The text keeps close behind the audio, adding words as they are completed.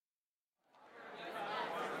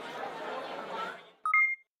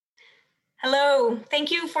Hello, thank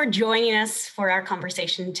you for joining us for our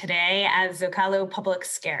conversation today at Zocalo Public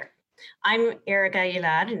Scare. I'm Erica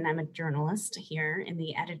Aguilar, and I'm a journalist here in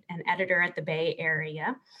and editor at the Bay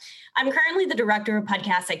Area. I'm currently the director of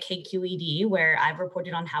podcasts at KQED, where I've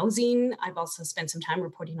reported on housing. I've also spent some time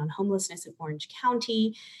reporting on homelessness in Orange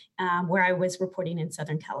County, where I was reporting in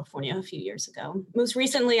Southern California a few years ago. Most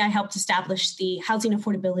recently, I helped establish the Housing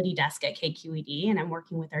Affordability Desk at KQED, and I'm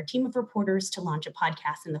working with our team of reporters to launch a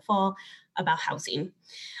podcast in the fall about housing.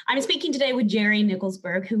 I'm speaking today with Jerry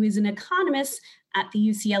Nicholsberg, who is an economist at the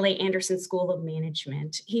UCLA Anderson School of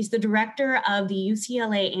Management. He's the director of the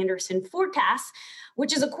UCLA Anderson Forecast,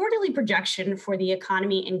 which is a quarterly projection for the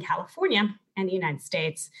economy in California and the United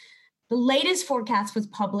States. The latest forecast was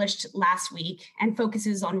published last week and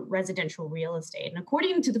focuses on residential real estate. And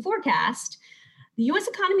according to the forecast, the US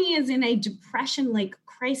economy is in a depression-like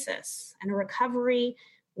crisis, and a recovery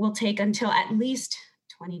will take until at least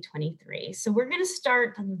 2023. So we're going to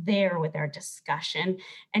start there with our discussion.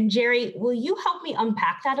 And Jerry, will you help me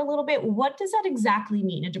unpack that a little bit? What does that exactly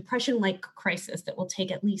mean, a depression-like crisis that will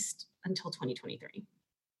take at least until 2023?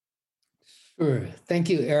 Sure. Thank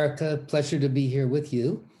you, Erica. Pleasure to be here with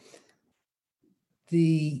you.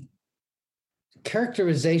 The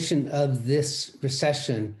characterization of this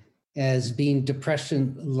recession as being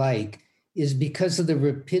depression-like is because of the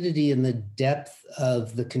rapidity and the depth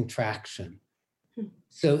of the contraction.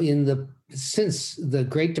 So since the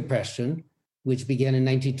Great Depression, which began in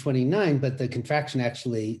 1929, but the contraction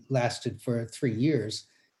actually lasted for 3 years,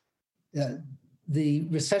 the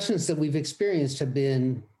recessions that we've experienced have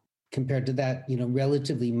been, compared to that,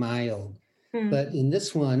 relatively mild. But in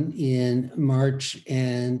this one, in March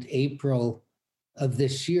and April of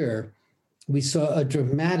this year, we saw a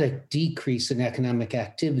dramatic decrease in economic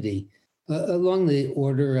activity along the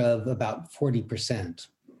order of about 40%.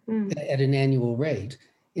 At an annual rate.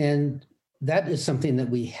 And that is something that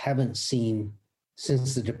we haven't seen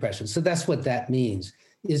since the Depression. So that's what that means.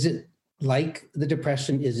 Is it like the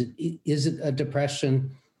Depression? Is it a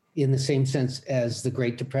depression in the same sense as the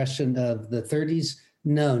Great Depression of the 30s?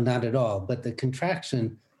 No, not at all. But the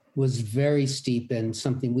contraction was very steep and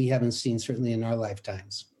something we haven't seen certainly in our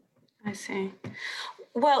lifetimes. I see.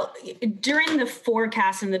 Well, during the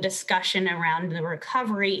forecast and the discussion around the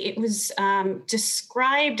recovery, it was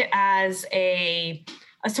described as a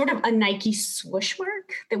sort of a Nike swoosh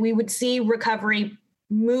mark, that we would see recovery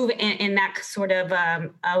move in that sort of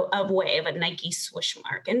a way of a Nike swoosh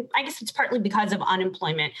mark. And I guess it's partly because of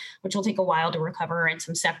unemployment, which will take a while to recover in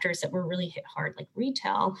some sectors that were really hit hard, like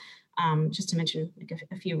retail, just to mention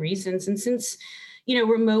a few reasons. And since,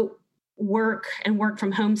 remote work and work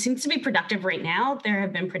from home seems to be productive right now, there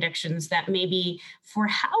have been predictions that maybe for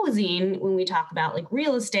housing, when we talk about like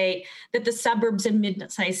real estate, that the suburbs and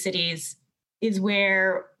mid-sized cities is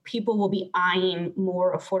where people will be eyeing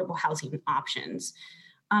more affordable housing options.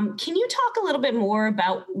 Can you talk a little bit more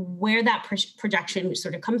about where that projection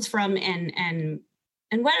sort of comes from and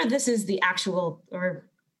whether this is the actual, or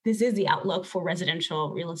this is the outlook for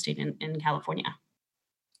residential real estate in California?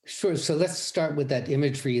 Sure. So let's start with that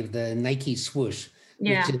imagery of the Nike swoosh,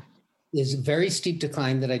 which is a very steep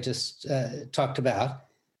decline that I just talked about,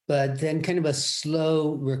 but then kind of a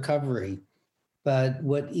slow recovery. But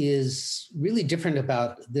what is really different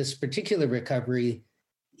about this particular recovery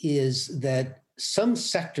is that some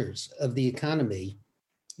sectors of the economy,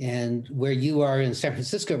 and where you are in San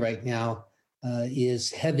Francisco right now,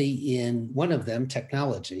 is heavy in one of them,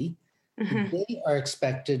 technology. They are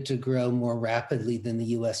expected to grow more rapidly than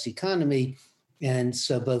the US economy. And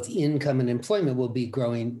so both income and employment will be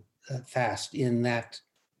growing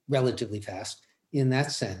relatively fast in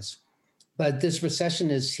that sense. But this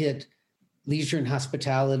recession has hit leisure and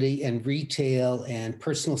hospitality and retail and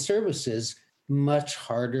personal services much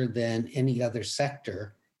harder than any other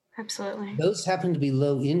sector. Absolutely. Those happen to be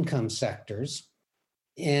low income sectors.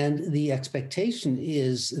 And the expectation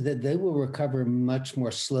is that they will recover much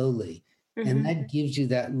more slowly. And that gives you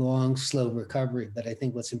that long, slow recovery. But I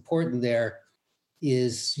think what's important there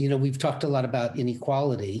is, we've talked a lot about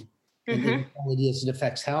inequality and inequality as it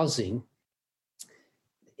affects housing.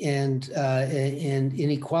 And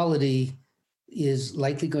inequality is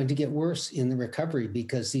likely going to get worse in the recovery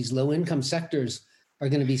because these low income sectors are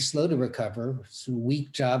going to be slow to recover. So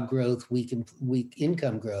weak job growth, weak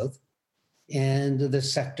income growth. And the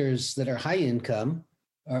sectors that are high income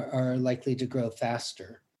are likely to grow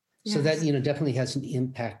faster. Yes. So that, definitely has an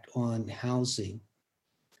impact on housing.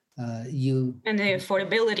 And the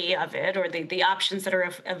affordability of it, or the options that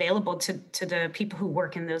are available to the people who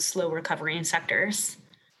work in those slow recovering sectors.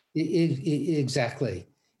 Exactly.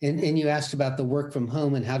 And you asked about the work from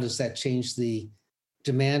home and how does that change the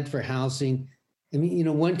demand for housing. I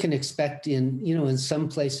mean, one can expect in some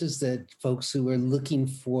places that folks who are looking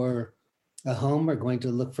for a home are going to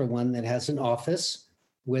look for one that has an office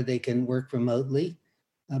where they can work remotely.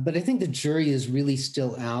 But I think the jury is really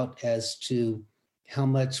still out as to how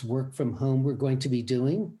much work from home we're going to be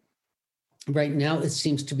doing. Right now, it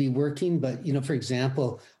seems to be working. But, for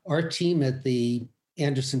example, our team at the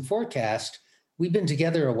Anderson Forecast, we've been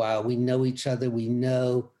together a while. We know each other. We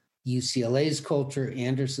know UCLA's culture,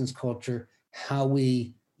 Anderson's culture, how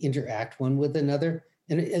we interact one with another.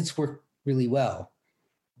 And it's worked really well.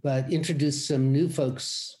 But introduce some new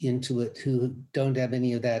folks into it who don't have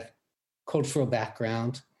any of that cultural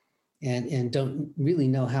background and don't really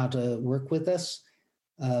know how to work with us.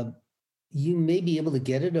 You may be able to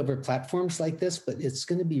get it over platforms like this, but it's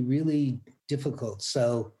going to be really difficult.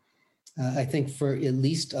 So I think for at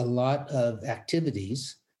least a lot of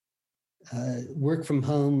activities, work from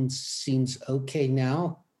home seems okay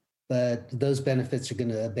now, but those benefits are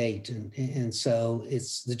going to abate. And so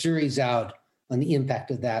the jury's out on the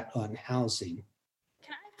impact of that on housing.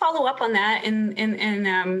 Can I follow up on that? And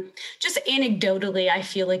just anecdotally, I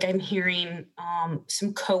feel like I'm hearing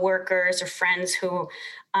some coworkers or friends who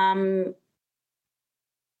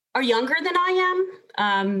are younger than I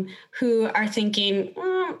am, who are thinking,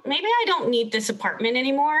 maybe I don't need this apartment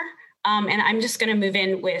anymore. And I'm just going to move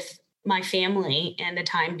in with my family in the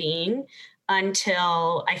time being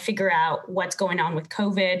until I figure out what's going on with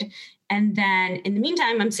COVID. And then in the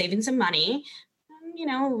meantime, I'm saving some money.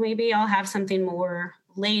 Maybe I'll have something more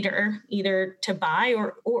later, either to buy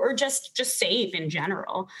or just save in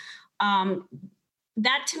general.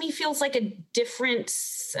 That to me feels like a different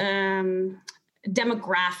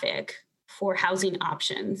demographic for housing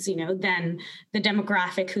options, than the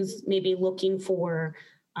demographic who's maybe looking for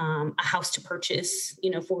a house to purchase,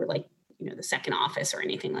 for the second office or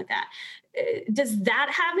anything like that. Does that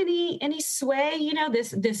have any sway?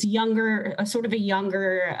 This younger, sort of a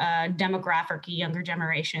younger demographic, a younger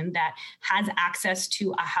generation that has access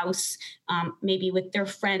to a house, maybe with their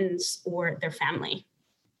friends or their family.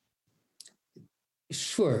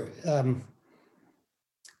 Sure.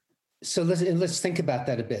 So let's think about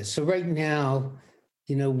that a bit. So right now,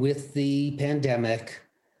 with the pandemic,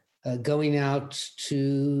 going out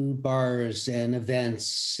to bars and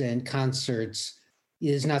events and concerts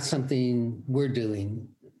is not something we're doing.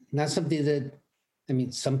 Not something that,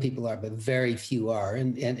 some people are, but very few are.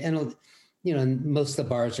 And most of the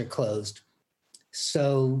bars are closed.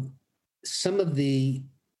 So some of the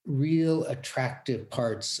real attractive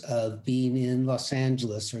parts of being in Los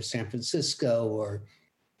Angeles or San Francisco or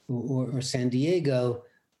San Diego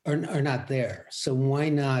are not there. So why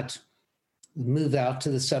not move out to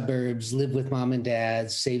the suburbs, live with mom and dad,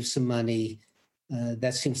 save some money?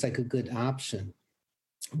 That seems like a good option.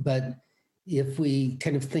 But if we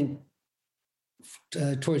kind of think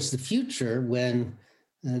towards the future, when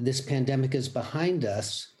this pandemic is behind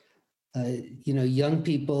us, young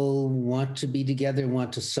people want to be together,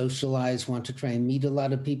 want to socialize, want to try and meet a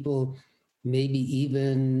lot of people, maybe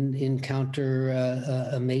even encounter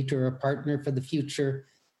a mate or a partner for the future.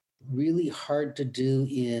 Really hard to do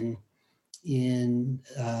in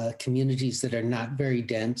communities that are not very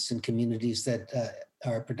dense and communities that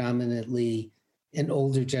are predominantly an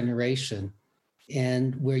older generation,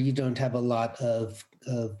 and where you don't have a lot of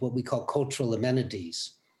what we call cultural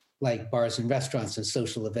amenities, like bars and restaurants and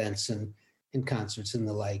social events and concerts and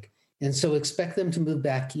the like. And so expect them to move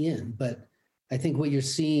back in. But I think what you're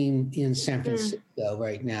seeing in San Francisco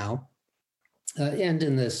right now, and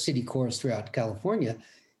in the city cores throughout California,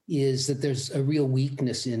 is that there's a real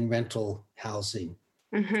weakness in rental housing.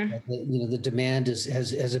 The demand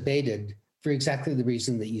has abated for exactly the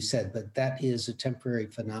reason that you said, but that is a temporary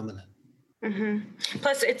phenomenon.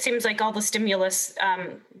 Plus, it seems like all the stimulus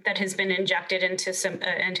that has been injected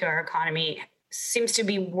into our economy seems to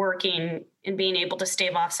be working in being able to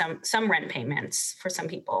stave off some rent payments for some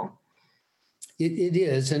people. It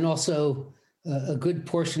is, and also a good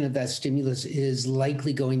portion of that stimulus is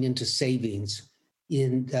likely going into savings.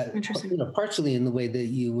 Partially in the way that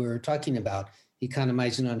you were talking about,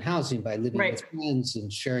 economizing on housing by living with friends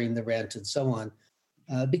and sharing the rent and so on,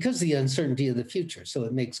 because of the uncertainty of the future. So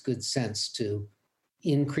it makes good sense to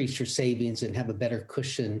increase your savings and have a better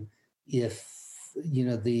cushion if,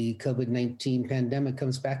 the COVID-19 pandemic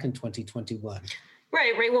comes back in 2021.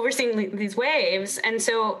 Right. Well, we're seeing these waves. And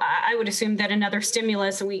so I would assume that another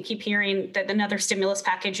stimulus, we keep hearing that another stimulus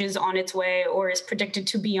package is on its way or is predicted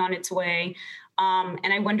to be on its way.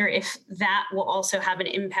 And I wonder if that will also have an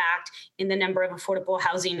impact in the number of affordable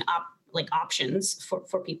housing options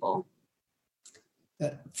for people.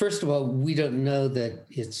 First of all, we don't know that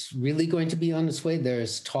it's really going to be on its way.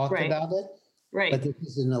 There's talk Right. about it, Right. but this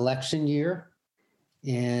is an election year,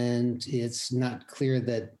 and it's not clear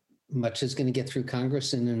that much is going to get through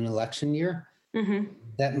Congress in an election year. Mm-hmm.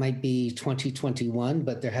 That might be 2021,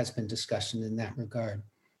 but there has been discussion in that regard.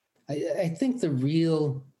 I think the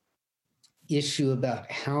real issue about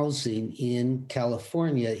housing in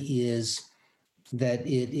California is that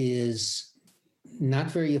it is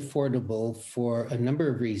not very affordable for a number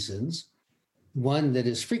of reasons. One that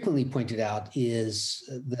is frequently pointed out is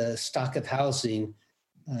the stock of housing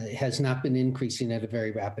has not been increasing at a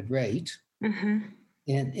very rapid rate. Mm-hmm.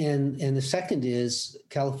 And the second is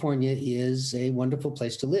California is a wonderful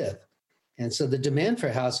place to live. And so the demand for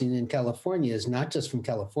housing in California is not just from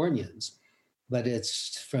Californians, but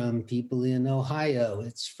it's from people in Ohio.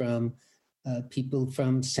 It's from people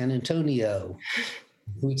from San Antonio,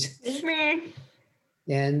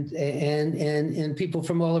 and people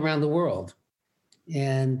from all around the world.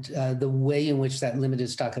 And the way in which that limited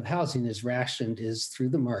stock of housing is rationed is through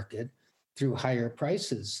the market, through higher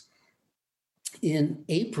prices. In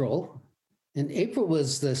April, and April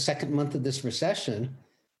was the second month of this recession,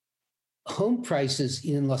 home prices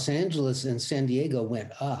in Los Angeles and San Diego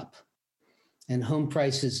went up, and home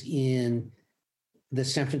prices in the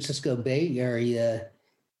San Francisco Bay Area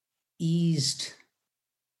eased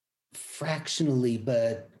fractionally,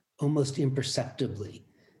 but almost imperceptibly.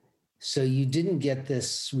 So you didn't get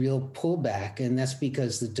this real pullback, and that's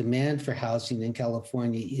because the demand for housing in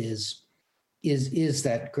California is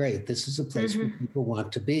that great. This is a place where people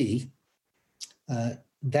want to be.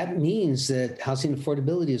 That means that housing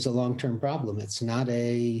affordability is a long-term problem. It's not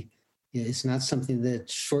something that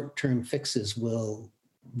short-term fixes will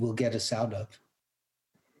get us out of.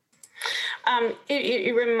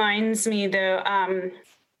 It reminds me, though,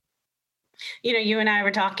 you and I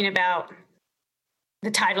were talking about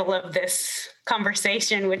the title of this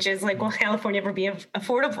conversation, which is like, will California ever be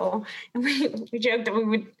affordable? And we joked that we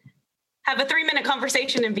would have a 3-minute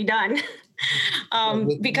conversation and be done.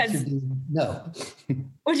 Because no.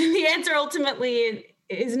 The answer ultimately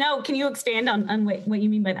is no. Can you expand on what you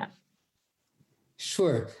mean by that?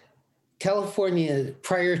 Sure. California,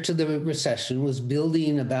 prior to the recession, was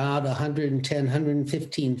building about 110,000,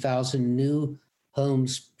 115,000 new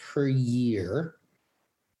homes per year.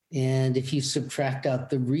 And if you subtract out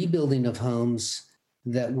the rebuilding of homes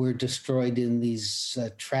that were destroyed in these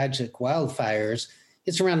tragic wildfires,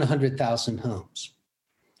 it's around 100,000 homes.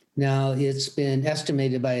 Now, it's been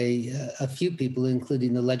estimated by a few people,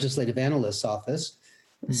 including the Legislative Analyst's Office,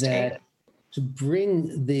 that to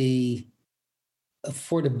bring the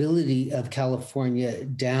affordability of California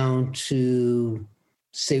down to,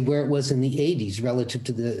 say, where it was in the 80s relative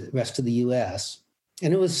to the rest of the US,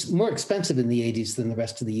 and it was more expensive in the 80s than the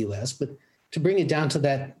rest of the US, but to bring it down to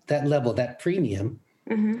that level, that premium,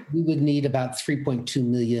 we would need about 3.2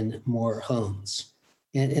 million more homes.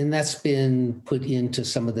 And that's been put into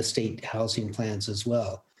some of the state housing plans as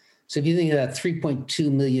well. So if you think about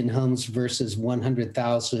 3.2 million homes versus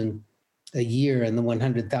 100,000 a year, and the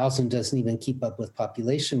 100,000 doesn't even keep up with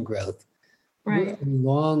population growth, right, we're a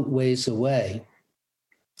long ways away.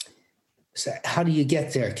 So how do you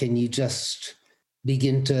get there? Can you just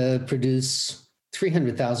begin to produce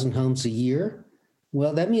 300,000 homes a year?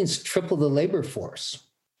 Well, that means triple the labor force.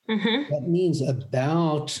 That means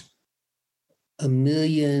about 1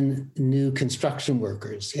 million new construction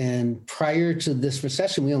workers. And prior to this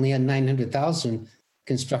recession, we only had 900,000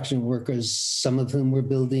 construction workers, some of whom were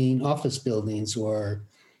building office buildings or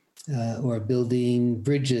building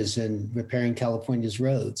bridges and repairing California's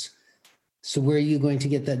roads. So where are you going to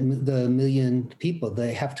get the 1 million people?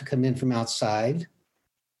 They have to come in from outside.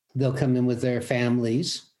 They'll come in with their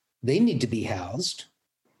families. They need to be housed.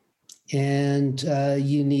 And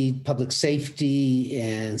you need public safety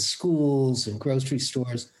and schools and grocery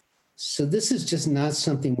stores. So this is just not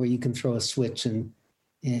something where you can throw a switch and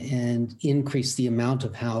increase the amount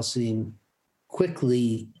of housing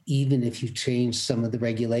quickly, even if you change some of the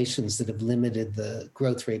regulations that have limited the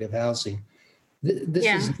growth rate of housing. This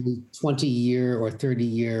is a 20-year or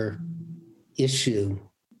 30-year issue.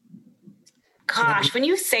 Gosh, when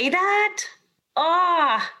you say that,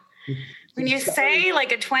 when you say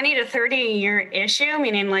like a 20 to 30-year issue,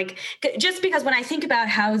 meaning like, just because when I think about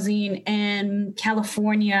housing in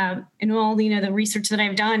California and all, the research that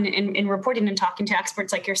I've done in reporting and talking to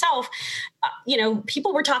experts like yourself,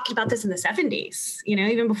 people were talking about this in the 70s,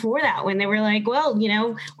 even before that, when they were like, well,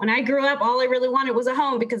 when I grew up, all I really wanted was a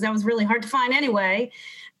home because that was really hard to find anyway.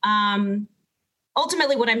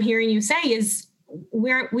 Ultimately, what I'm hearing you say is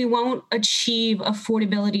we won't achieve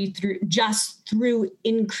affordability through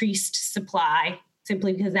increased supply,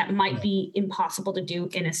 simply because that might be impossible to do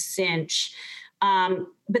in a cinch.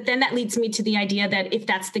 But then that leads me to the idea that if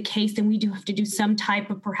that's the case, then we do have to do some type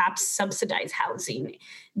of perhaps subsidized housing.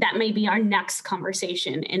 That may be our next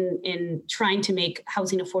conversation in trying to make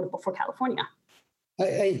housing affordable for California.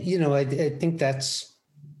 I think that's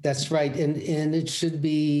right, and it should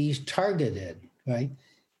be targeted, right?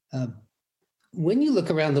 When you look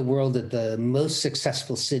around the world at the most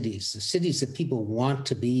successful cities, the cities that people want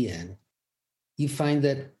to be in, you find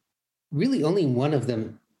that really only one of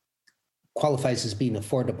them qualifies as being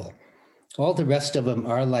affordable. All the rest of them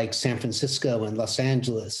are like San Francisco and Los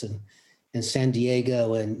Angeles and San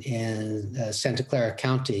Diego and Santa Clara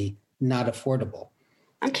County, not affordable.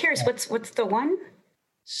 I'm curious, what's the one?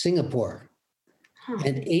 Singapore.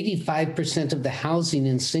 And 85% of the housing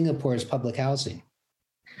in Singapore is public housing.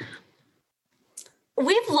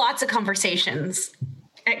 We have lots of conversations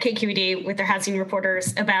at KQED with our housing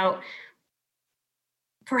reporters about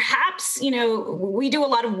perhaps, we do a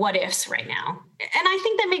lot of what ifs right now. And I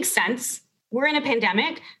think that makes sense. We're in a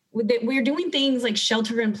pandemic. We're doing things like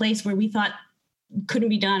shelter in place where we thought couldn't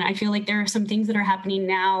be done. I feel like there are some things that are happening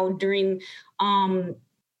now during, the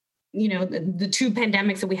two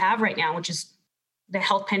pandemics that we have right now, which is the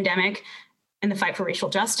health pandemic and the fight for racial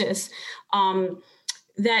justice,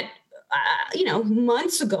 that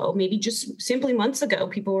months ago, maybe just simply months ago,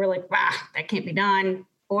 people were like, that can't be done.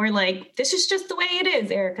 Or like, this is just the way it is,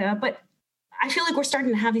 Erica. But I feel like we're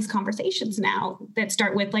starting to have these conversations now that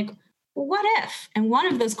start with like, well, what if? And one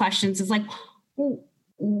of those questions is like, well,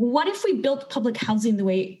 what if we built public housing the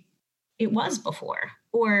way it was before?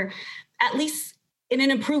 Or at least in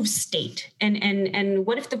an improved state? And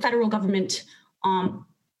what if the federal government,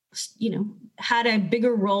 had a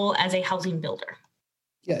bigger role as a housing builder?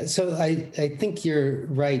 Yeah, so I think you're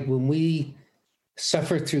right. When we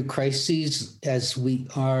suffer through crises as we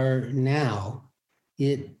are now,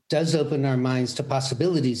 it does open our minds to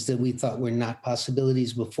possibilities that we thought were not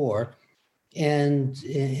possibilities before, and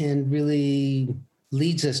really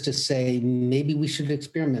leads us to say, maybe we should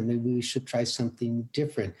experiment, maybe we should try something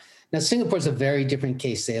different. Now, Singapore's a very different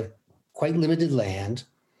case. They have quite limited land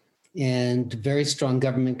and very strong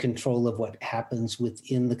government control of what happens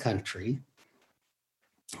within the country.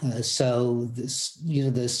 So this, the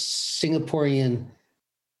Singaporean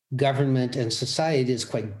government and society is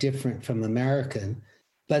quite different from American,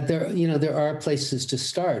 but there are places to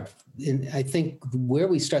start. And I think where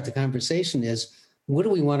we start the conversation is, what do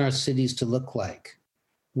we want our cities to look like?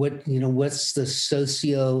 What's the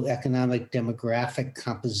socioeconomic demographic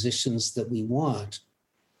compositions that we want?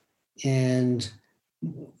 And,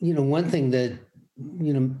 one thing that,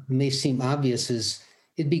 may seem obvious is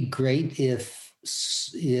it'd be great if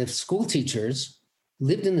school teachers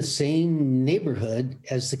lived in the same neighborhood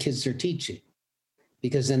as the kids they're teaching,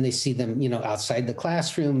 because then they see them, outside the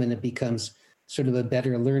classroom, and it becomes sort of a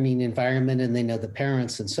better learning environment, and they know the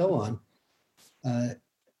parents and so on.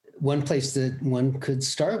 One place that one could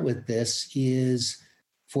start with this is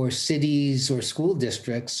for cities or school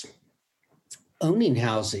districts owning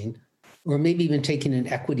housing, or maybe even taking an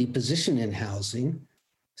equity position in housing,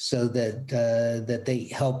 so that they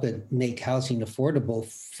help it make housing affordable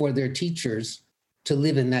for their teachers to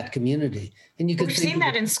live in that community. And we've seen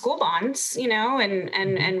that in school bonds,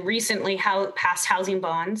 and recently passed housing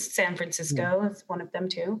bonds. San Francisco is one of them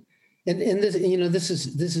too. And this,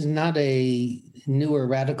 this is not a new or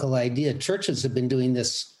radical idea. Churches have been doing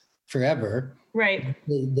this forever. Right.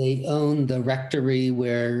 They own the rectory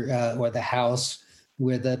or the house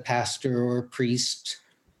where the pastor or priest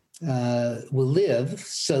will live,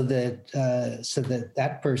 so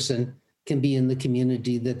that person can be in the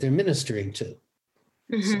community that they're ministering to.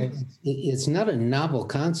 Mm-hmm. So it's not a novel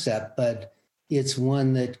concept, but it's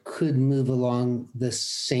one that could move along the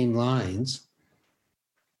same lines.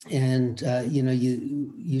 And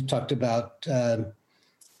you talked about one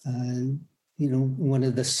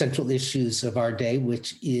of the central issues of our day,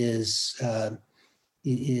 which is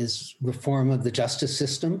reform of the justice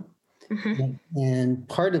system. Mm-hmm. And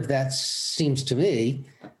part of that seems to me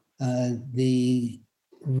the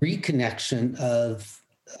reconnection of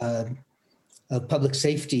public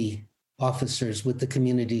safety officers with the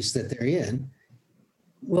communities that they're in.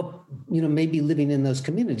 Well, maybe living in those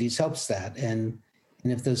communities helps that, and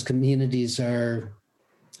if those communities are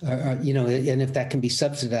and if that can be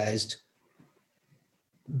subsidized,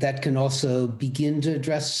 that can also begin to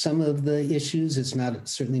address some of the issues. It's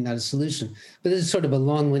certainly not a solution, but it's sort of a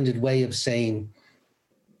long-winded way of saying,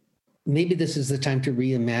 maybe this is the time to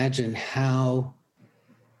reimagine how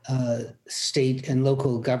state and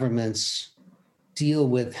local governments deal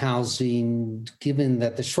with housing, given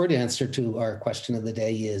that the short answer to our question of the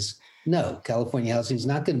day is no, California housing is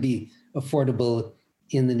not going to be affordable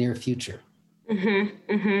in the near future.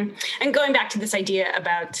 Mm-hmm, mm-hmm. And going back to this idea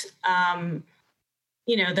about,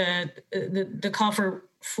 the call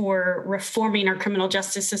for reforming our criminal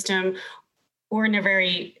justice system, or in a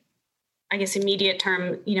very, I guess, immediate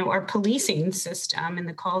term, our policing system and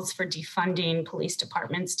the calls for defunding police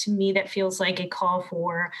departments, to me, that feels like a call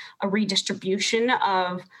for a redistribution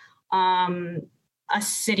of a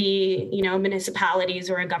city, municipalities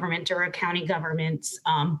or a government or a county government's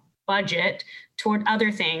budget toward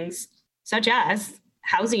other things, such as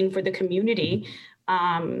housing for the community.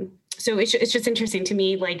 So it's just interesting to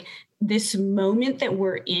me, like, this moment that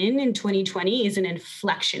we're in 2020 is an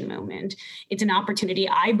inflection moment. It's an opportunity,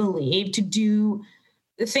 I believe, to do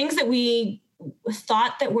the things that we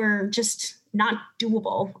thought that were just not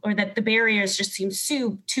doable, or that the barriers just seem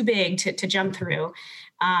too big to jump through.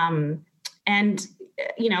 And,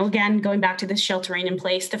 again, going back to this sheltering in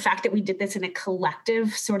place, the fact that we did this in a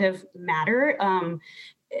collective sort of matter.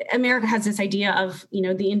 America has this idea of,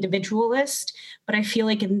 the individualist, but I feel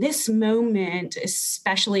like in this moment,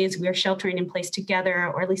 especially as we're sheltering in place together,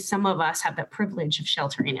 or at least some of us have that privilege of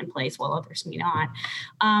sheltering in place while others may not,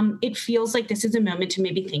 it feels like this is a moment to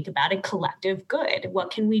maybe think about a collective good.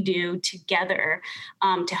 What can we do together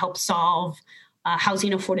to help solve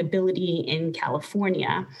housing affordability in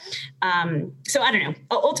California? So I don't know.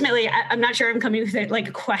 Ultimately, I'm not sure I'm coming with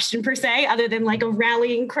a question per se, other than like a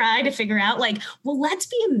rallying cry to figure out let's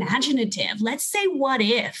be imaginative. Let's say, what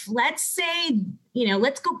if? Let's say,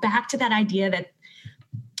 let's go back to that idea that,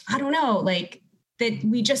 I don't know, that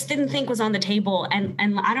we just didn't think was on the table, and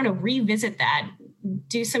I don't know, revisit that.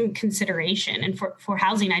 Do some consideration. And for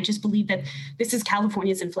housing, I just believe that this is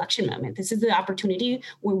California's inflection moment. This is the opportunity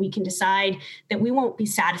where we can decide that we won't be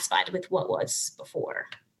satisfied with what was before.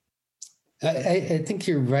 I think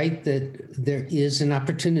you're right that there is an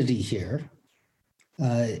opportunity here.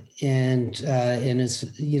 And it's,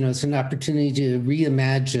 it's an opportunity to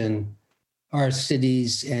reimagine our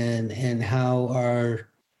cities and how our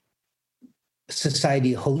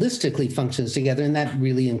society holistically functions together. And that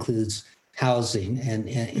really includes housing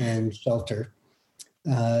and shelter.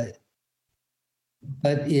 But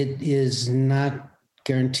it is not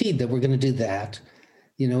guaranteed that we're going to do that.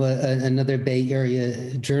 Another Bay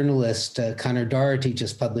Area journalist, Connor Doherty,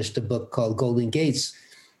 just published a book called Golden Gates.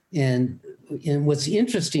 And what's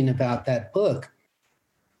interesting about that book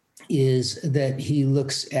is that he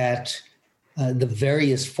looks at the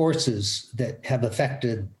various forces that have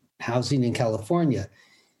affected housing in California.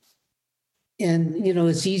 And,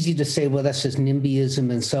 it's easy to say, well, that's just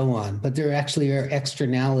NIMBYism and so on, but there actually are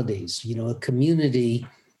externalities. A community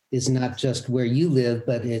is not just where you live,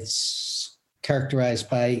 but it's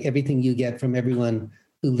characterized by everything you get from everyone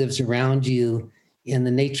who lives around you and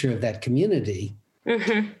the nature of that community.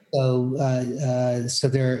 Mm-hmm. So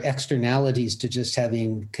there are externalities to just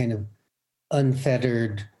having kind of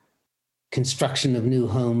unfettered construction of new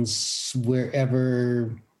homes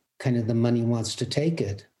wherever kind of the money wants to take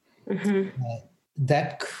it. Mm-hmm.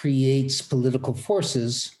 That creates political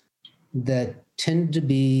forces that tend to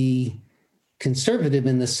be conservative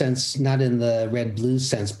in the sense, not in the red-blue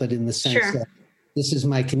sense, but in the sense that this is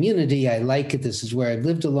my community, I like it, this is where I've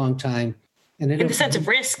lived a long time. And in the sense of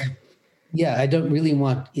risk. Yeah, I don't really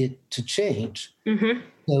want it to change. Mm-hmm.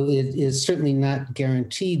 So it is certainly not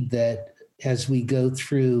guaranteed that as we go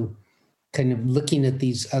through kind of looking at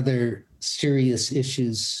these other serious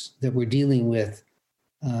issues that we're dealing with,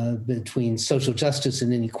 between social justice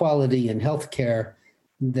and inequality and healthcare,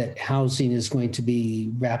 that housing is going to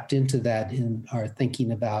be wrapped into that in our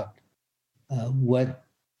thinking about what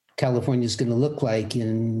California is going to look like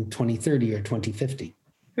in 2030 or 2050.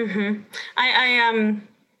 Mm-hmm.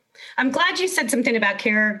 I'm glad you said something about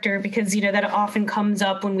character, because, that often comes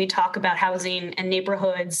up when we talk about housing and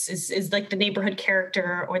neighborhoods is like the neighborhood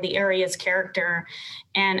character or the area's character.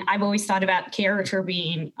 And I've always thought about character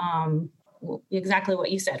being exactly what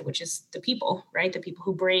you said, which is the people, right? The people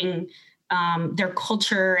who bring their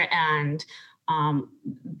culture and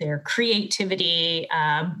their creativity,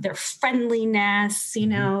 their friendliness,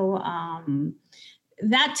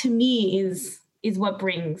 that to me is what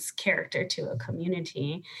brings character to a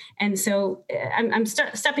community. And so I'm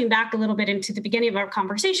stepping back a little bit into the beginning of our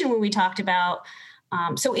conversation when we talked about,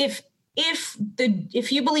 so if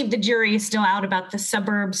you believe the jury is still out about the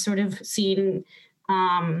suburbs sort of seeing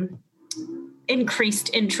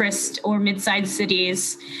increased interest, or mid-sized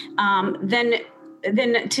cities, then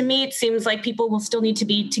to me, it seems like people will still need to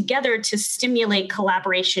be together to stimulate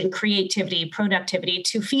collaboration, creativity, productivity,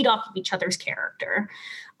 to feed off of each other's character.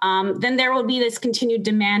 then there will be this continued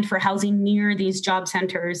demand for housing near these job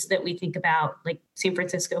centers that we think about, like San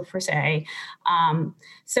Francisco, for say.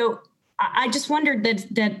 So I just wondered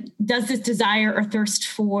that does this desire or thirst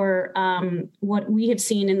for what we have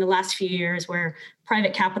seen in the last few years, where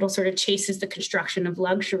private capital sort of chases the construction of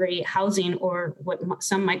luxury housing, or what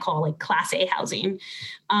some might call like Class A housing,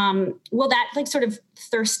 will that like sort of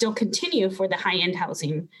thirst still continue for the high end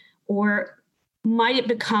housing, or might it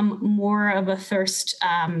become more of a thirst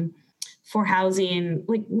for housing?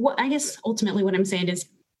 Like, what I guess ultimately what I'm saying is,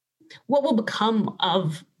 what will become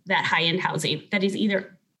of that high end housing that is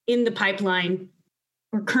either in the pipeline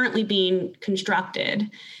or currently being constructed?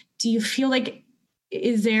 Do you feel like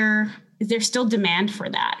is there still demand for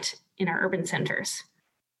that in our urban centers?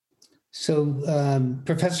 So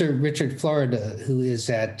Professor Richard Florida, who is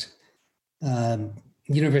at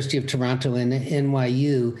University of Toronto and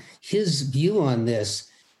NYU, his view on this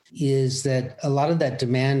is that a lot of that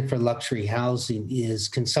demand for luxury housing is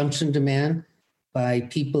consumption demand by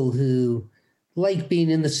people who like being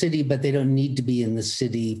in the city, but they don't need to be in the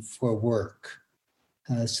city for work.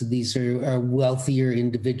 So these are wealthier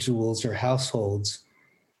individuals or households.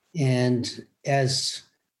 And as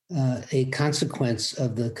a consequence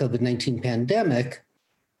of the COVID-19 pandemic,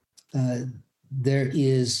 there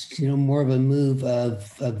is more of a move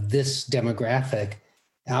of this demographic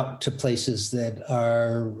out to places that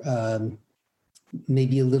are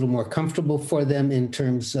maybe a little more comfortable for them in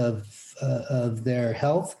terms of their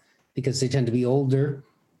health, because they tend to be older,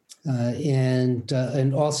 and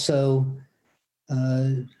also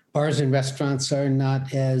bars and restaurants are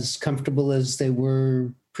not as comfortable as they were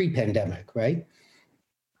pre-pandemic, right?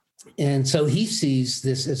 And so he sees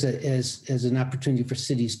this as an opportunity for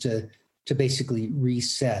cities to basically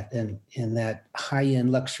reset, and that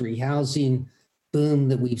high-end luxury housing boom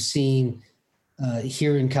that we've seen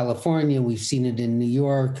here in California, we've seen it in New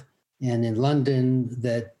York and in London,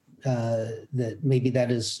 that maybe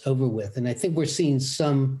that is over with. And I think we're seeing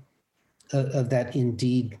some of that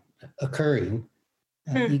indeed occurring.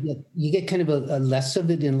 You get kind of a less of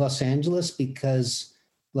it in Los Angeles, because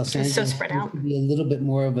Los Angeles so spread out. Can be a little bit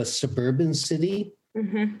more of a suburban city.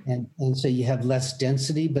 And so you have less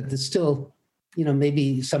density, but there's still,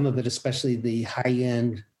 maybe some of it, especially the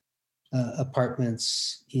high-end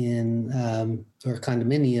apartments in or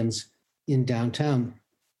condominiums in downtown.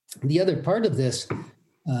 The other part of this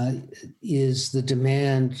is the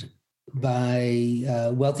demand by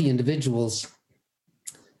wealthy individuals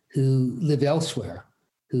who live elsewhere,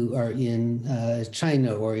 who are in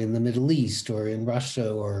China or in the Middle East or in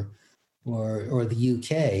Russia or the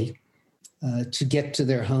UK. To get to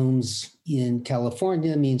their homes in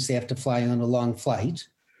California means they have to fly on a long flight.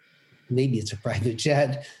 Maybe it's a private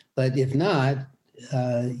jet, but if not,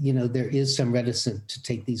 there is some reticence to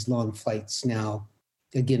take these long flights now,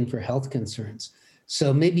 again, for health concerns.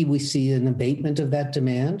 So maybe we see an abatement of that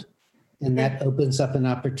demand, and that opens up an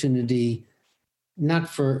opportunity, not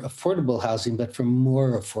for affordable housing, but for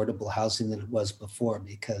more affordable housing than it was before,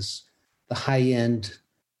 because the high-end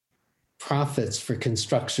profits for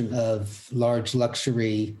construction of large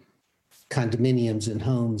luxury condominiums and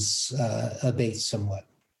homes abate somewhat.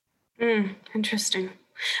 Interesting.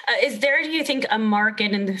 Is there, do you think, a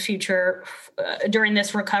market in the future during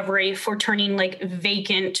this recovery for turning like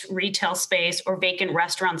vacant retail space or vacant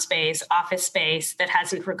restaurant space, office space that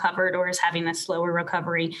hasn't recovered or is having a slower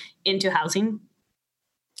recovery into housing?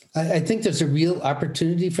 I think there's a real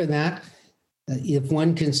opportunity for that. If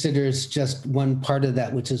one considers just one part of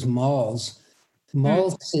that, which is malls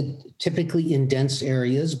sit typically in dense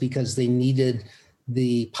areas because they needed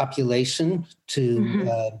the population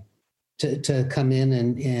to come in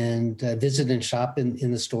and visit and shop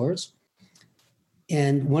in the stores.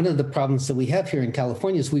 And one of the problems that we have here in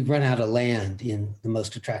California is we've run out of land in the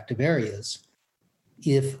most attractive areas.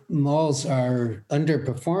 If malls are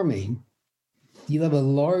underperforming, you have a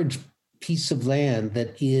large piece of land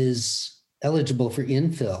that is eligible for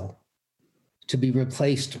infill to be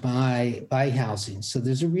replaced by housing. So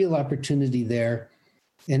there's a real opportunity there.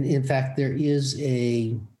 And in fact, there is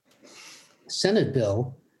a Senate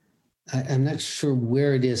bill. I'm not sure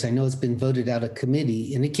where it is. I know it's been voted out of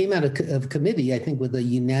committee, and it came out of committee, I think, with a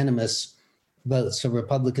unanimous vote, so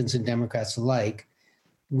Republicans and Democrats alike,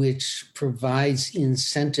 which provides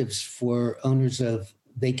incentives for owners of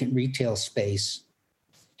vacant retail space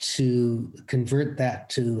to convert that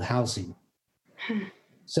to housing.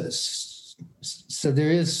 So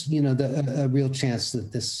there is, a real chance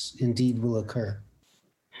that this indeed will occur.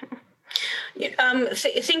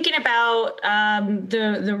 Thinking about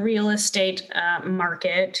the real estate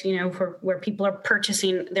market, where people are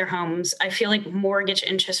purchasing their homes, I feel like mortgage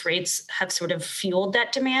interest rates have sort of fueled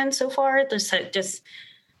that demand so far. There's just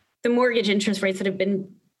the mortgage interest rates that have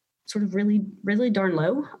been sort of really, really darn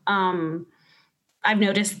low. I've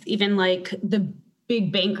noticed even like the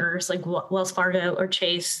big bankers like Wells Fargo or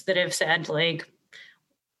Chase that have said like,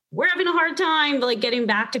 we're having a hard time like getting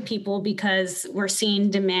back to people because we're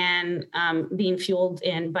seeing demand being fueled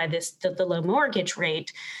in by the low mortgage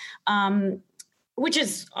rate, which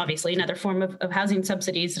is obviously another form of housing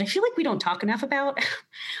subsidies that I feel like we don't talk enough about,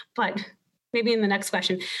 but maybe in the next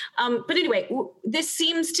question. But anyway, this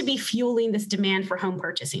seems to be fueling this demand for home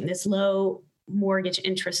purchasing, this low mortgage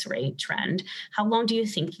interest rate trend. How long do you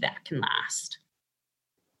think that can last?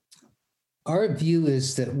 Our view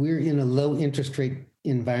is that we're in a low interest rate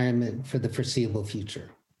environment for the foreseeable future.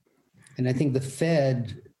 And I think the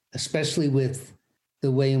Fed, especially with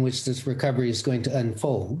the way in which this recovery is going to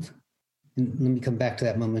unfold, and let me come back to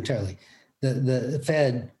that momentarily, the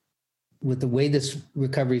Fed, with the way this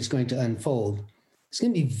recovery is going to unfold, is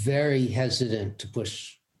going to be very hesitant to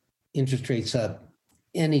push interest rates up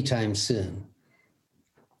anytime soon.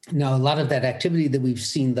 Now, a lot of that activity that we've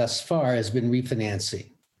seen thus far has been refinancing.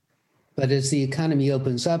 But as the economy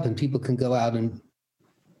opens up and people can go out and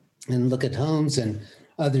look at homes, and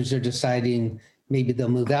others are deciding maybe they'll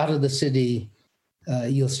move out of the city,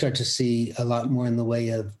 you'll start to see a lot more in the way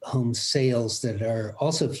of home sales that are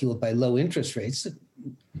also fueled by low interest rates that,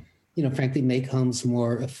 frankly, make homes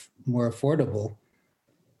more affordable.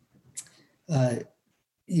 The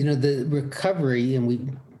recovery, and we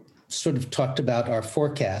sort of talked about our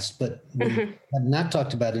forecast, but we have not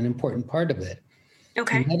talked about an important part of it.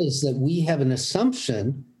 Okay. And that is that we have an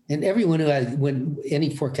assumption, and everyone when any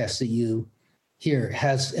forecast that you hear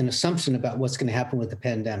has an assumption about what's going to happen with the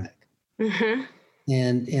pandemic. Mm-hmm.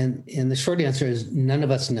 And the short answer is none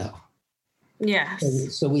of us know.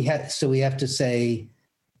 Yes. So we have to say,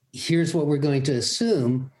 here's what we're going to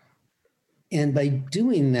assume. And by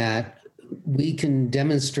doing that, we can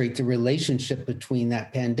demonstrate the relationship between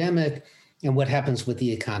that pandemic and what happens with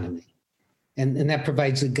the economy. And that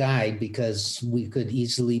provides a guide, because we could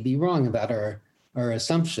easily be wrong about our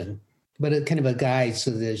assumption, but a kind of a guide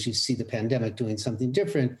so that as you see the pandemic doing something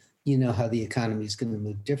different, you know how the economy is going to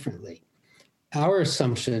move differently. Our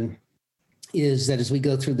assumption is that as we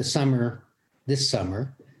go through this summer,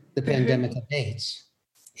 the pandemic abates.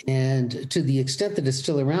 And to the extent that it's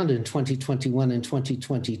still around in 2021 and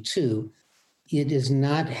 2022, it is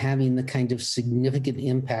not having the kind of significant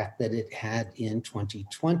impact that it had in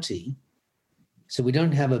 2020. So we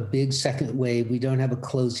don't have a big second wave. We don't have a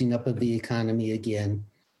closing up of the economy again.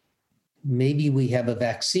 Maybe we have a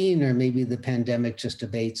vaccine, or maybe the pandemic just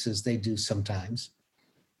abates, as they do sometimes.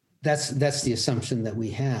 That's the assumption that we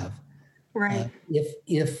have. Right.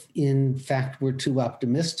 If in fact we're too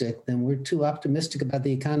optimistic, then we're too optimistic about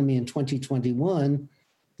the economy in 2021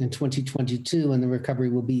 and 2022, and the recovery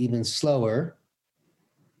will be even slower,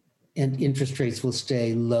 and interest rates will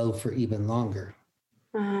stay low for even longer.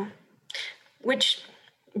 Which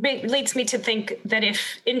leads me to think that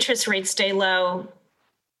if interest rates stay low,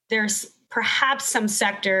 there's perhaps some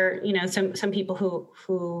sector, some people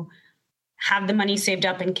who have the money saved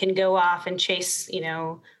up and can go off and chase,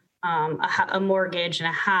 a mortgage and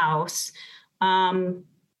a house. But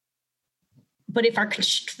if our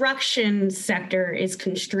construction sector is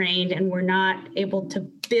constrained and we're not able to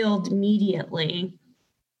build immediately,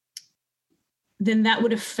 then that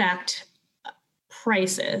would affect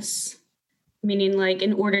prices. Meaning, like,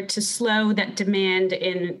 in order to slow that demand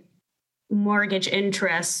in mortgage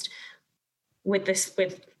interest with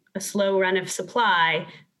a slow run of supply,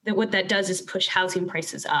 that what that does is push housing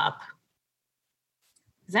prices up.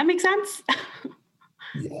 Does that make sense?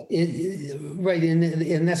 Yeah, right.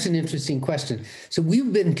 And that's an interesting question. So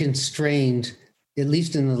we've been constrained, at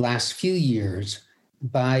least in the last few years,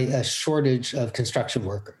 by a shortage of construction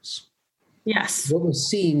workers. Yes. What we're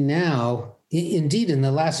seeing now, indeed, in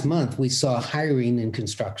the last month, we saw hiring in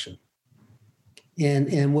construction.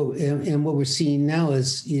 And what we're seeing now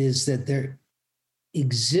is that there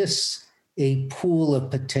exists a pool of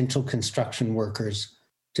potential construction workers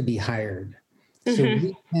to be hired. So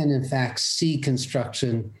we can, in fact, see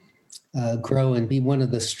construction grow and be one of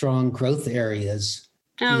the strong growth areas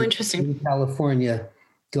interesting. in California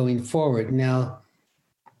going forward. Now,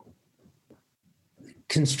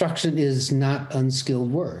 construction is not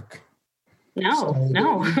unskilled work.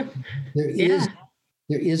 No. There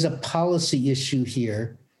is a policy issue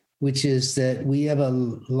here, which is that we have a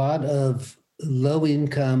lot of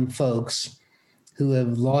low-income folks who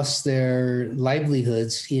have lost their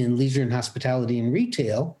livelihoods in leisure and hospitality and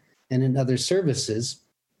retail and in other services,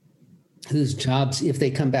 whose jobs, if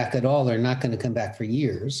they come back at all, are not going to come back for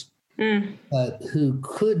years, but who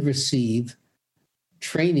could receive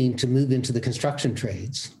training to move into the construction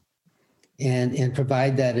trades and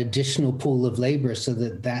provide that additional pool of labor so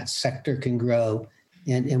that that sector can grow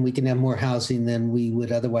and we can have more housing than we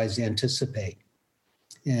would otherwise anticipate.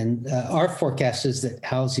 And our forecast is that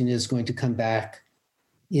housing is going to come back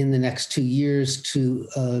in the next 2 years to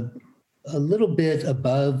a little bit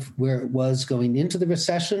above where it was going into the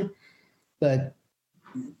recession, but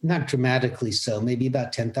not dramatically so, maybe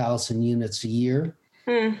about 10,000 units a year.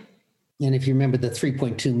 And if you remember the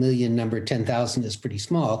 3.2 million number, 10,000 is pretty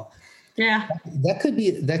small. Yeah. That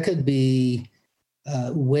could be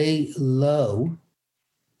way low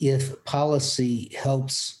if policy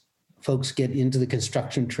helps folks get into the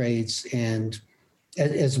construction trades and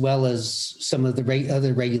as well as some of the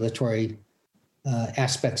other regulatory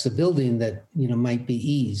aspects of building that might be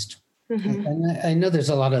eased. And I know there's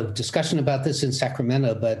a lot of discussion about this in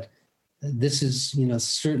Sacramento, but this is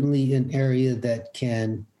certainly an area that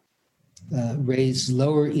can raise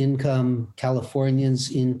lower income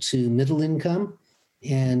Californians into middle income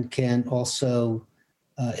and can also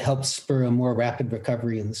help spur a more rapid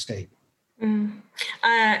recovery in the state.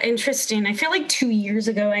 Interesting. I feel like 2 years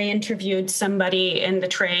ago, I interviewed somebody in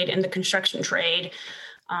the construction trade.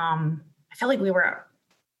 I feel like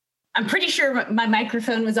I'm pretty sure my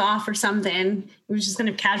microphone was off or something. It was just kind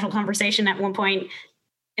of casual conversation at one point.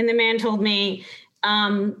 And the man told me, what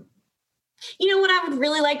I would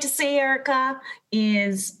really like to say, Erica,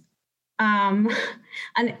 is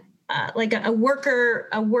like a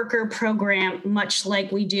worker program, much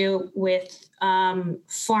like we do with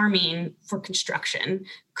farming for construction.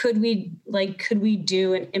 Could we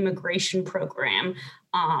do an immigration program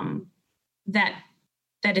that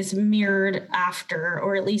is mirrored after,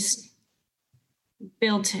 or at least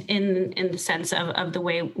built in the sense of the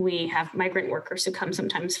way we have migrant workers who come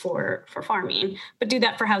sometimes for farming, but do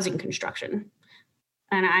that for housing construction?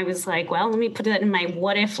 And I was like, well, let me put that in my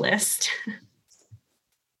what if list.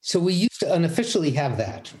 So we used to unofficially have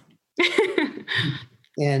that.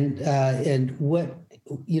 And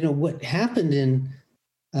what happened in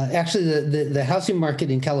actually the housing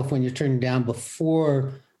market in California turned down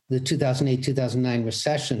before the 2008-2009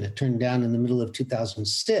 recession. It turned down in the middle of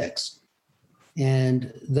 2006.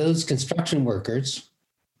 And those construction workers,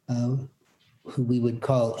 who we would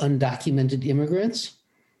call undocumented immigrants,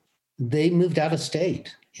 they moved out of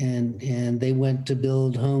state and they went to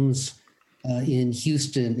build homes in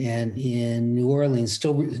Houston and in New Orleans,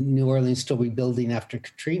 still rebuilding after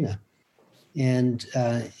Katrina. And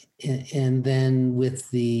then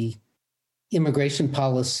with the immigration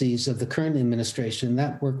policies of the current administration,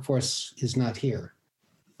 that workforce is not here.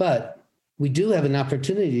 But we do have an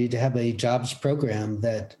opportunity to have a jobs program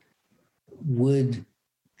that would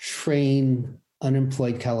train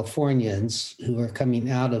unemployed Californians who are coming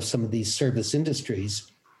out of some of these service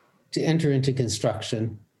industries to enter into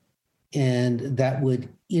construction, and that would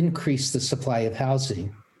increase the supply of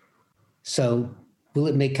housing. So will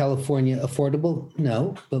it make California affordable?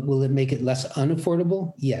 No, but will it make it less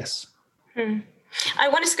unaffordable? Yes. I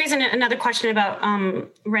want to squeeze in another question about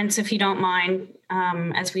rents, if you don't mind,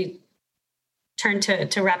 as we turn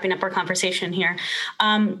to wrapping up our conversation here.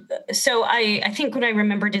 So I think what I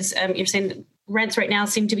remembered is you're saying that rents right now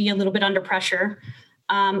seem to be a little bit under pressure.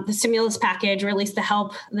 The stimulus package, or at least the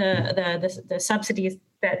help, the subsidies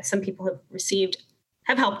that some people have received,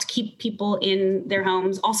 have helped keep people in their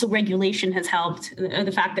homes. Also, regulation has helped.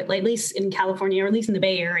 The fact that, at least in California, or at least in the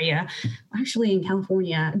Bay Area, actually in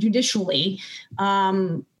California, judicially,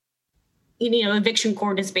 eviction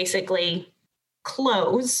court is basically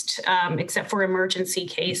closed, except for emergency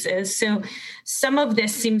cases. So some of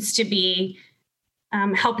this seems to be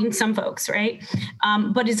helping some folks, right?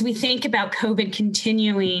 But as we think about COVID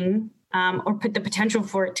continuing, or put the potential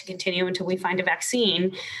for it to continue until we find a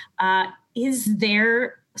vaccine, is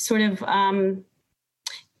there sort of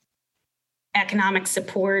economic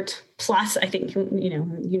support, plus, I think, you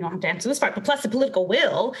don't have to answer this part, but plus the political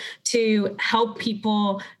will to help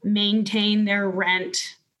people maintain their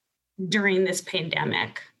rent during this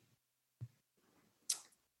pandemic?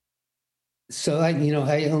 So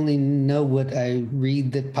I only know what I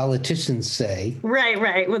read that politicians say.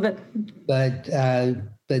 Right. Well, but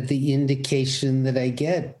the indication that I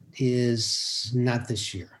get is not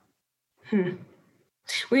this year.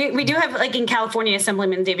 We do have, in California,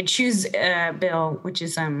 Assemblyman David Chiu's bill, which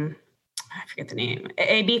is I forget the name,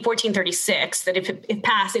 AB 1436, that if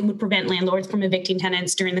passed, it would prevent landlords from evicting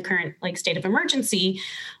tenants during the current state of emergency.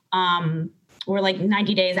 or like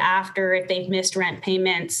 90 days after if they've missed rent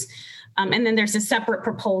payments. And then there's a separate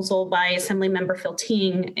proposal by Assemblymember Phil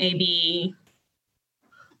Ting, AB,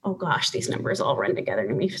 oh gosh, these numbers all run together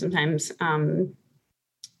to me sometimes.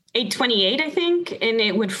 828, I think, and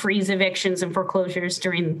it would freeze evictions and foreclosures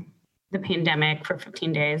during the pandemic for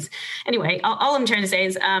 15 days. Anyway, all I'm trying to say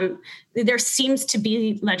is there seems to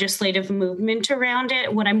be legislative movement around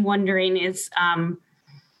it. What I'm wondering is,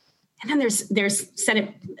 and then there's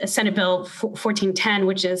Senate Bill 1410,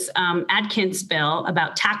 which is Adkins' bill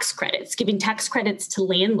about tax credits, giving tax credits to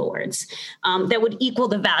landlords that would equal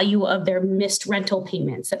the value of their missed rental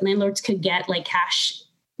payments that landlords could get like cash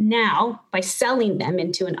now by selling them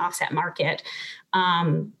into an offset market.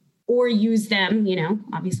 Or use them,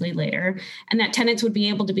 obviously later, and that tenants would be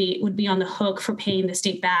on the hook for paying the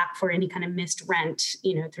state back for any kind of missed rent,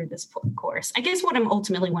 through this course. I guess what I'm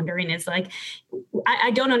ultimately wondering is like,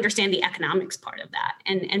 I don't understand the economics part of that,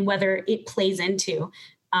 and whether it plays into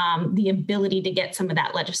the ability to get some of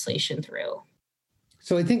that legislation through.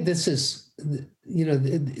 So I think this is,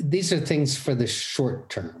 these are things for the short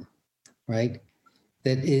term, right?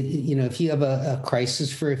 That if you have a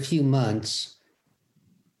crisis for a few months,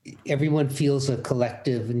 everyone feels a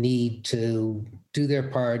collective need to do their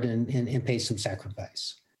part and pay some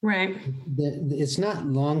sacrifice. Right. It's not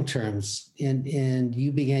long terms. And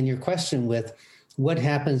you began your question with what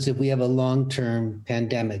happens if we have a long-term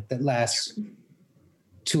pandemic that lasts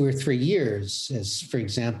 2 or 3 years, as for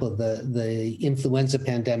example, the influenza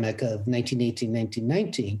pandemic of 1918,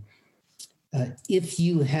 1919. If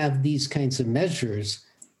you have these kinds of measures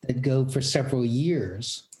that go for several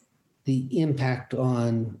years, the impact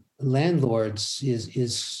on landlords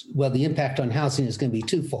the impact on housing is going to be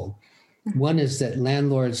twofold. One is that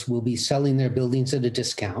landlords will be selling their buildings at a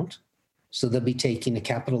discount, so they'll be taking a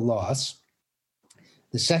capital loss.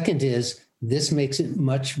 The second is this makes it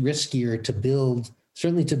much riskier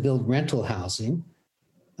certainly to build rental housing,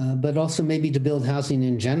 but also maybe to build housing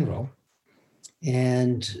in general.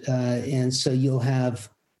 And so you'll have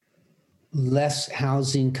less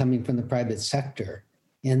housing coming from the private sector.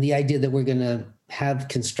 And the idea that we're going to have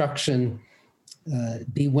construction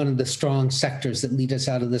be one of the strong sectors that lead us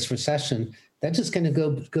out of this recession, that just kind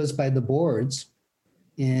of goes by the boards.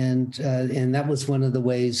 And that was one of the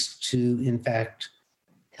ways to, in fact,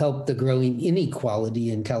 help the growing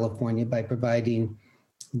inequality in California by providing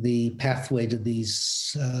the pathway to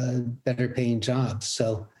these better paying jobs.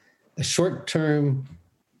 So a short-term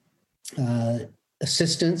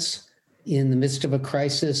assistance in the midst of a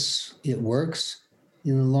crisis, it works.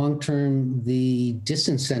 In the long term, the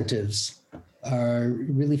disincentives are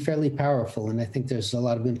really fairly powerful. And I think there's a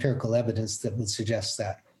lot of empirical evidence that would suggest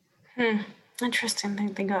that. Interesting thing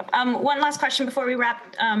to think of. One last question before we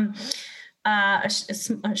wrap, a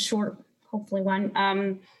short, hopefully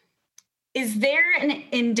one. Is there an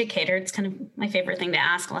indicator, it's kind of my favorite thing to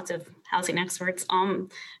ask lots of housing experts and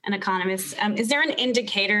economists, is there an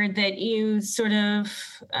indicator that you sort of,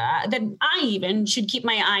 that I even should keep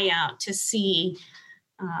my eye out to see,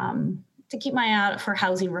 for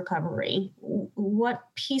housing recovery? What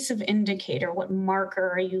piece of indicator, what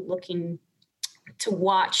marker are you looking to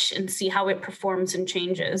watch and see how it performs and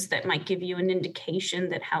changes that might give you an indication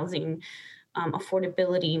that housing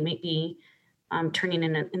affordability may be turning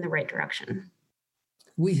in the right direction?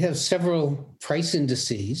 We have several price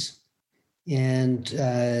indices, and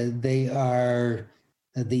they are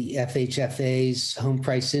the FHFA's Home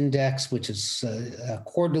Price Index, which is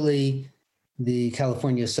quarterly. The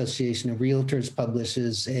California Association of Realtors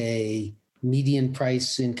publishes a median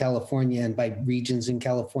price in California and by regions in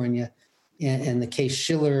California, and the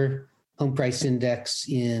Case-Shiller Home Price Index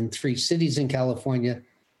in 3 cities in California.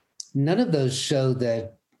 None of those show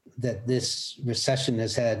that this recession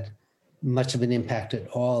has had much of an impact at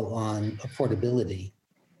all on affordability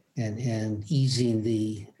and easing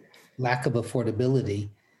the lack of affordability.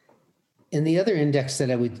 And the other index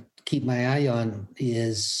that I would keep my eye on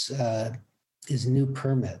is new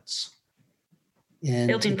permits. And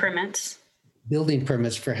building permits. Building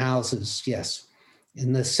permits for houses, yes.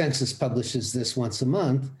 And the census publishes this once a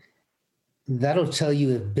month. That'll tell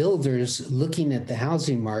you if builders looking at the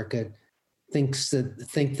housing market think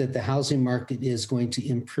that the housing market is going to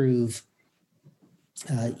improve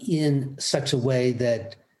in such a way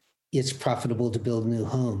that it's profitable to build new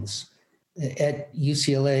homes. At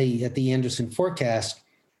UCLA, at the Anderson Forecast,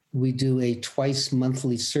 we do a twice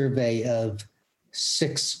monthly survey of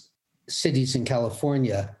 6 cities in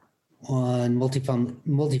California on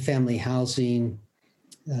multifamily housing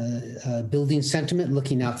building sentiment,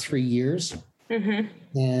 looking out 3 years. Mm-hmm.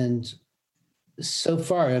 And so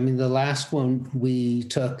far, I mean, the last one we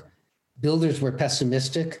took, builders were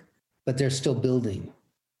pessimistic but they're still building.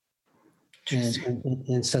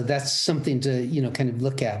 And so that's something to, kind of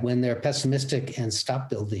look at. When they're pessimistic and stop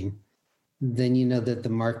building, then you know that the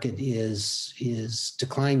market is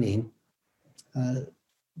declining.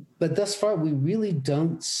 But thus far, we really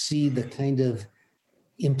don't see the kind of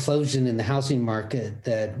implosion in the housing market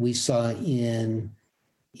that we saw in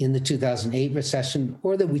the 2008 recession,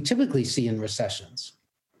 or that we typically see in recessions.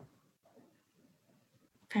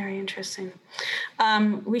 Very interesting.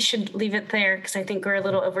 We should leave it there because I think we're a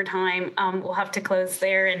little over time. We'll have to close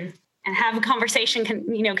there and have a conversation,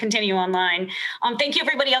 continue online. Thank you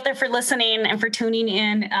everybody out there for listening and for tuning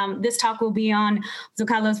in. This talk will be on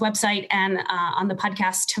Zocalo's website and on the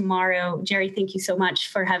podcast tomorrow. Jerry, thank you so much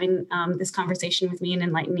for having this conversation with me and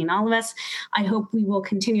enlightening all of us. I hope we will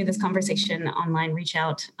continue this conversation online, reach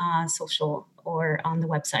out, social, or on the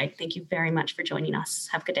website. Thank you very much for joining us.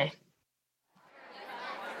 Have a good day.